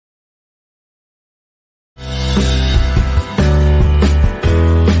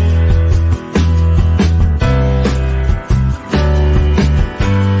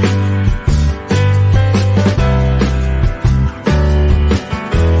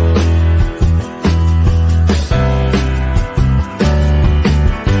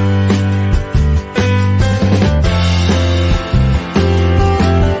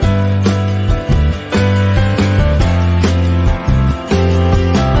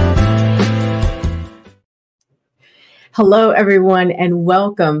Hello, everyone, and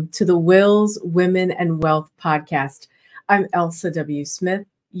welcome to the Wills, Women, and Wealth podcast. I'm Elsa W. Smith,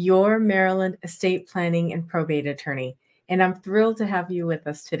 your Maryland estate planning and probate attorney, and I'm thrilled to have you with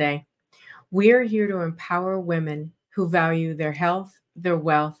us today. We're here to empower women who value their health, their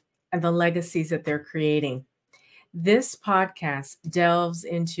wealth, and the legacies that they're creating. This podcast delves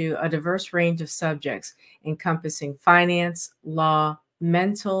into a diverse range of subjects encompassing finance, law,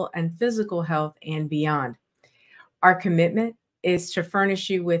 mental, and physical health, and beyond. Our commitment is to furnish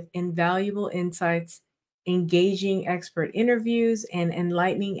you with invaluable insights, engaging expert interviews, and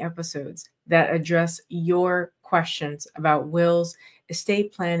enlightening episodes that address your questions about wills,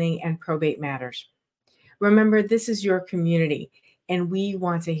 estate planning, and probate matters. Remember, this is your community, and we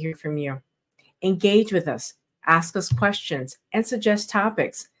want to hear from you. Engage with us, ask us questions, and suggest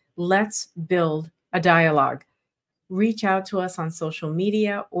topics. Let's build a dialogue. Reach out to us on social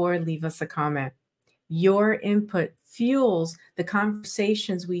media or leave us a comment. Your input fuels the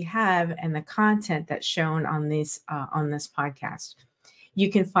conversations we have and the content that's shown on this podcast.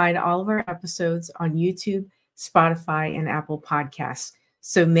 You can find all of our episodes on YouTube, Spotify, and Apple Podcasts.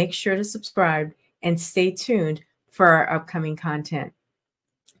 So make sure to subscribe and stay tuned for our upcoming content.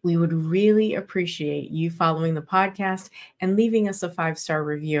 We would really appreciate you following the podcast and leaving us a 5-star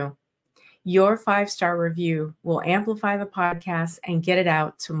review. Your 5-star review will amplify the podcast and get it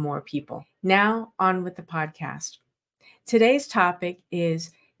out to more people. Now, on with the podcast. Today's topic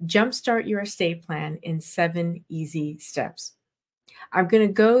is Jumpstart Your Estate Plan in 7 Easy Steps. I'm going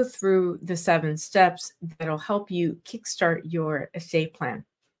to go through the 7 steps that'll help you kickstart your estate plan.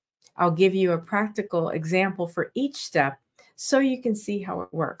 I'll give you a practical example for each step so you can see how it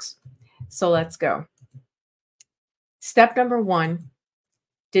works. So let's go. Step number 1.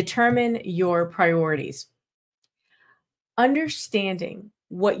 Determine your priorities. Understanding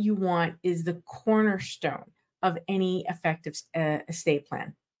what you want is the cornerstone of any effective estate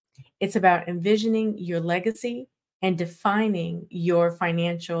plan. It's about envisioning your legacy and defining your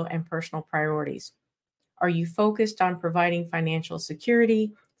financial and personal priorities. Are you focused on providing financial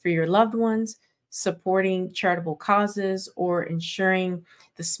security for your loved ones, supporting charitable causes, or ensuring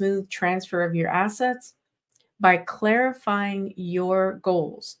the smooth transfer of your assets? By clarifying your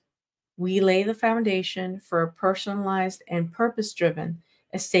goals, we lay the foundation for a personalized and purpose-driven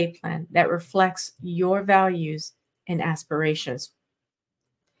estate plan that reflects your values and aspirations.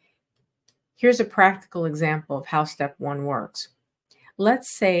 Here's a practical example of how step 1 works. Let's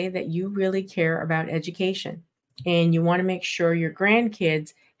say that you really care about education and you want to make sure your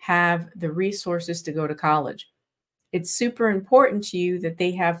grandkids have the resources to go to college. It's super important to you that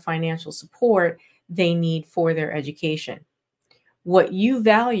they have financial support they need for their education. What you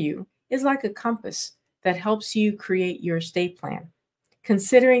value is like a compass that helps you create your estate plan.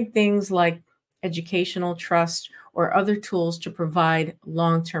 Considering things like educational trust or other tools to provide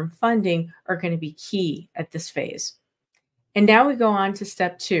long-term funding are going to be key at this phase. And now we go on to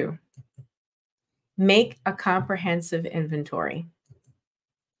step 2. Make a comprehensive inventory.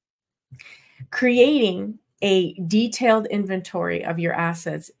 Creating a detailed inventory of your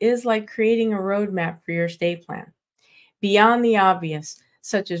assets is like creating a roadmap for your estate plan. Beyond the obvious,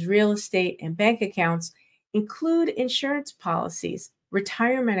 such as real estate and bank accounts, include insurance policies,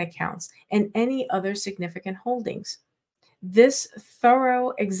 retirement accounts, and any other significant holdings. This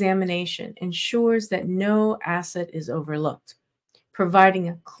thorough examination ensures that no asset is overlooked, providing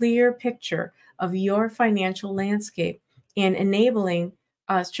a clear picture of your financial landscape and enabling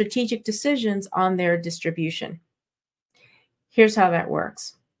strategic decisions on their distribution. Here's how that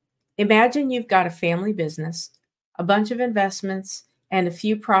works. Imagine you've got a family business, a bunch of investments, and a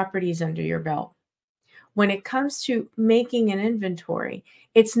few properties under your belt. When it comes to making an inventory,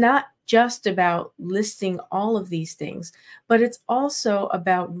 it's not just about listing all of these things, but it's also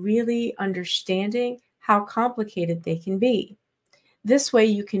about really understanding how complicated they can be. This way,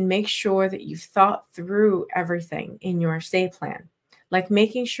 you can make sure that you've thought through everything in your estate plan, like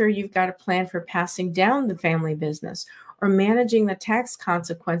making sure you've got a plan for passing down the family business or managing the tax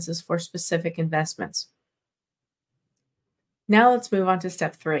consequences for specific investments. Now let's move on to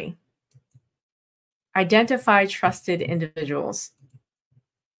step 3. Identify trusted individuals.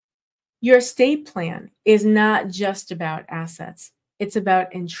 Your estate plan is not just about assets. It's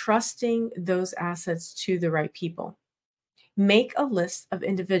about entrusting those assets to the right people. Make a list of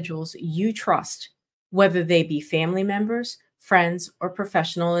individuals you trust, whether they be family members, friends, or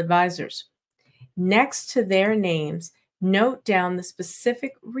professional advisors. Next to their names, note down the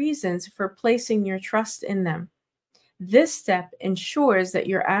specific reasons for placing your trust in them. This step ensures that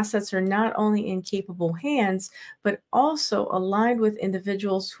your assets are not only in capable hands, but also aligned with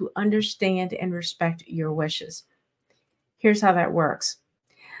individuals who understand and respect your wishes. Here's how that works.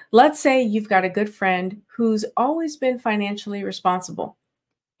 Let's say you've got a good friend who's always been financially responsible.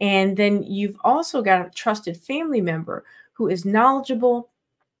 And then you've also got a trusted family member who is knowledgeable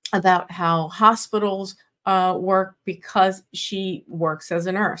about how hospitals work because she works as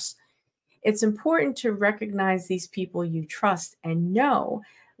a nurse. It's important to recognize these people you trust and know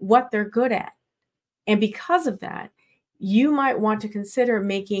what they're good at. And because of that, you might want to consider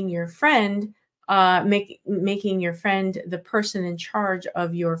making your friend the person in charge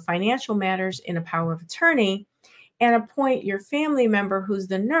of your financial matters in a power of attorney, and appoint your family member who's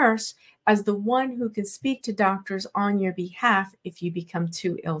the nurse as the one who can speak to doctors on your behalf if you become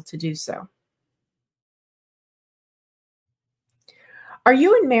too ill to do so. Are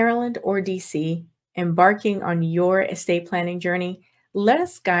you in Maryland or DC embarking on your estate planning journey? Let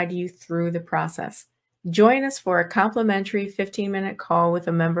us guide you through the process. Join us for a complimentary 15-minute call with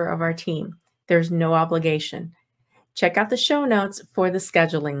a member of our team. There's no obligation. Check out the show notes for the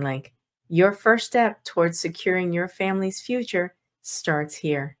scheduling link. Your first step towards securing your family's future starts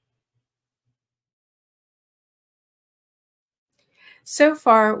here. So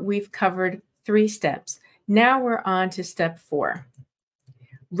far, we've covered 3 steps. Now we're on to step 4.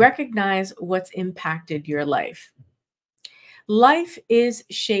 Recognize what's impacted your life. Life is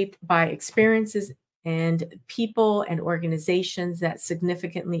shaped by experiences and people and organizations that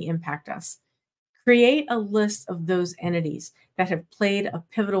significantly impact us. Create a list of those entities that have played a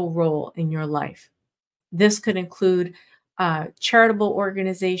pivotal role in your life. This could include charitable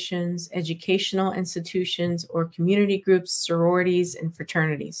organizations, educational institutions, or community groups, sororities, and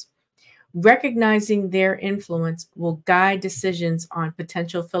fraternities. Recognizing their influence will guide decisions on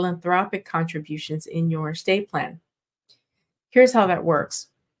potential philanthropic contributions in your estate plan. Here's how that works.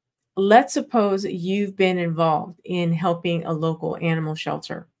 Let's suppose you've been involved in helping a local animal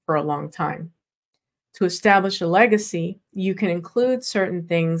shelter for a long time. To establish a legacy, you can include certain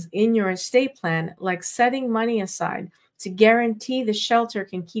things in your estate plan, like setting money aside to guarantee the shelter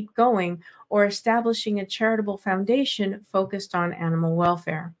can keep going, or establishing a charitable foundation focused on animal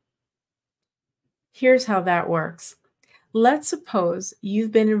welfare. Here's how that works. Let's suppose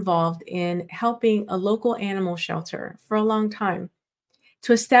you've been involved in helping a local animal shelter for a long time.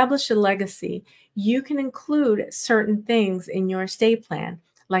 To establish a legacy, you can include certain things in your estate plan,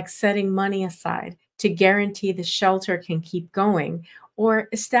 like setting money aside to guarantee the shelter can keep going, or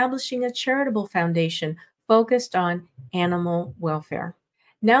establishing a charitable foundation focused on animal welfare.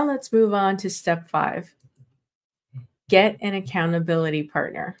 Now let's move on to step 5. Get an accountability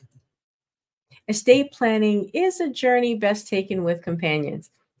partner. Estate planning is a journey best taken with companions.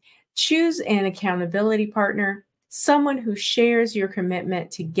 Choose an accountability partner, someone who shares your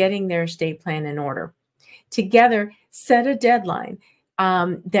commitment to getting their estate plan in order. Together, set a deadline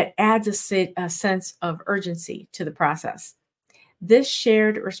that adds a sense of urgency to the process. This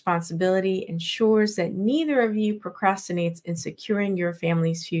shared responsibility ensures that neither of you procrastinates in securing your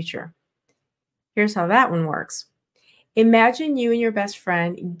family's future. Here's how that one works. Imagine you and your best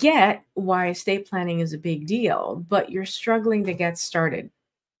friend get why estate planning is a big deal, but you're struggling to get started.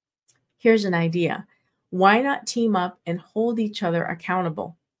 Here's an idea. Why not team up and hold each other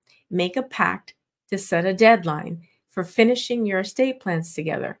accountable? Make a pact to set a deadline for finishing your estate plans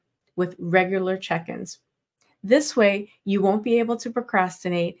together with regular check-ins. This way, you won't be able to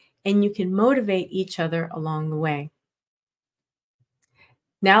procrastinate and you can motivate each other along the way.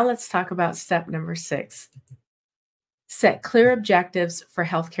 Now let's talk about step number 6. Set clear objectives for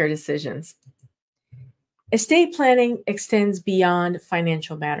healthcare decisions. Estate planning extends beyond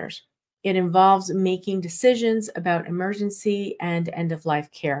financial matters. It involves making decisions about emergency and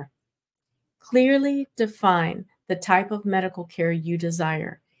end-of-life care. Clearly define the type of medical care you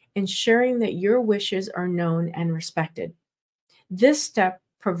desire, ensuring that your wishes are known and respected. This step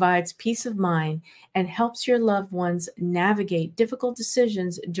provides peace of mind and helps your loved ones navigate difficult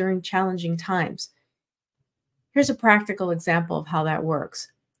decisions during challenging times. Here's a practical example of how that works.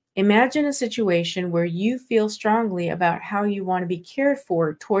 Imagine a situation where you feel strongly about how you want to be cared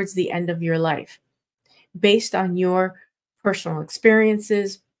for towards the end of your life, based on your personal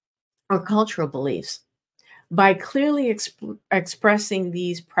experiences or cultural beliefs. By clearly expressing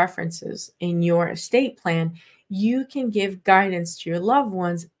these preferences in your estate plan, you can give guidance to your loved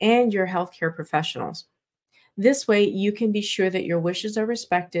ones and your healthcare professionals. This way, you can be sure that your wishes are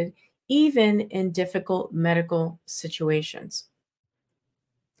respected, even in difficult medical situations.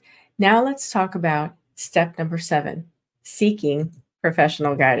 Now let's talk about step number 7, seeking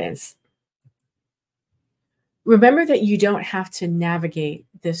professional guidance. Remember that you don't have to navigate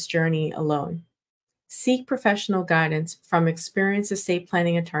this journey alone. Seek professional guidance from experienced estate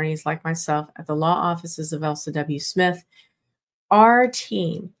planning attorneys like myself at the law offices of Elsa W. Smith, Our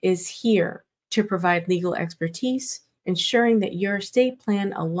team is here to provide legal expertise, ensuring that your estate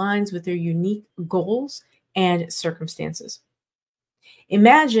plan aligns with your unique goals and circumstances.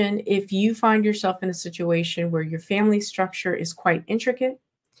 Imagine if you find yourself in a situation where your family structure is quite intricate,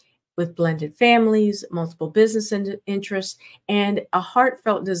 with blended families, multiple business interests, and a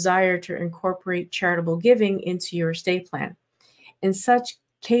heartfelt desire to incorporate charitable giving into your estate plan. In such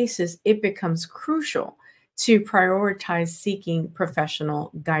cases, it becomes crucial to prioritize seeking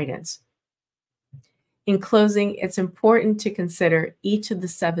professional guidance. In closing, it's important to consider each of the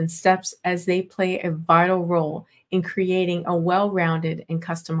 7 steps as they play a vital role in creating a well rounded and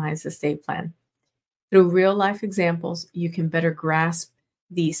customized estate plan. Through real life examples, you can better grasp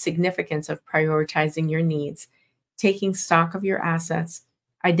the significance of prioritizing your needs, taking stock of your assets,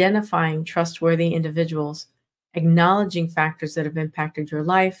 identifying trustworthy individuals, acknowledging factors that have impacted your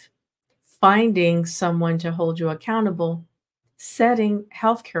life, finding someone to hold you accountable, setting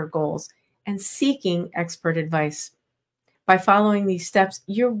healthcare goals, and seeking expert advice. By following these steps,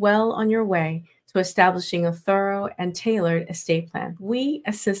 you're well on your way to establishing a thorough and tailored estate plan. We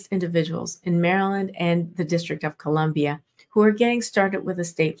assist individuals in Maryland and the District of Columbia who are getting started with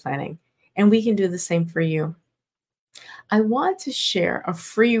estate planning, and we can do the same for you. I want to share a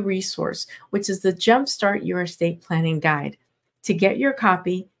free resource, which is the JUMPStart Your Estate Planning Guide. To get your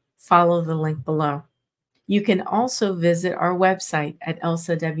copy, follow the link below. You can also visit our website at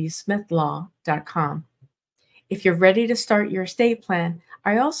elsawsmithlaw.com. If you're ready to start your estate plan,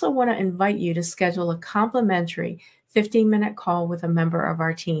 I also want to invite you to schedule a complimentary 15-minute call with a member of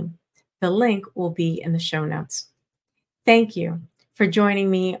our team. The link will be in the show notes. Thank you for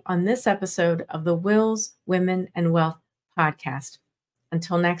joining me on this episode of the Wills, Women, and Wealth podcast.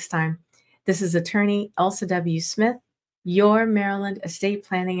 Until next time, this is attorney Elsa W. Smith, your Maryland estate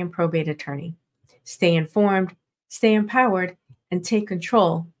planning and probate attorney. Stay informed, stay empowered, and take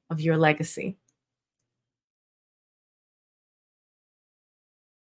control of your legacy.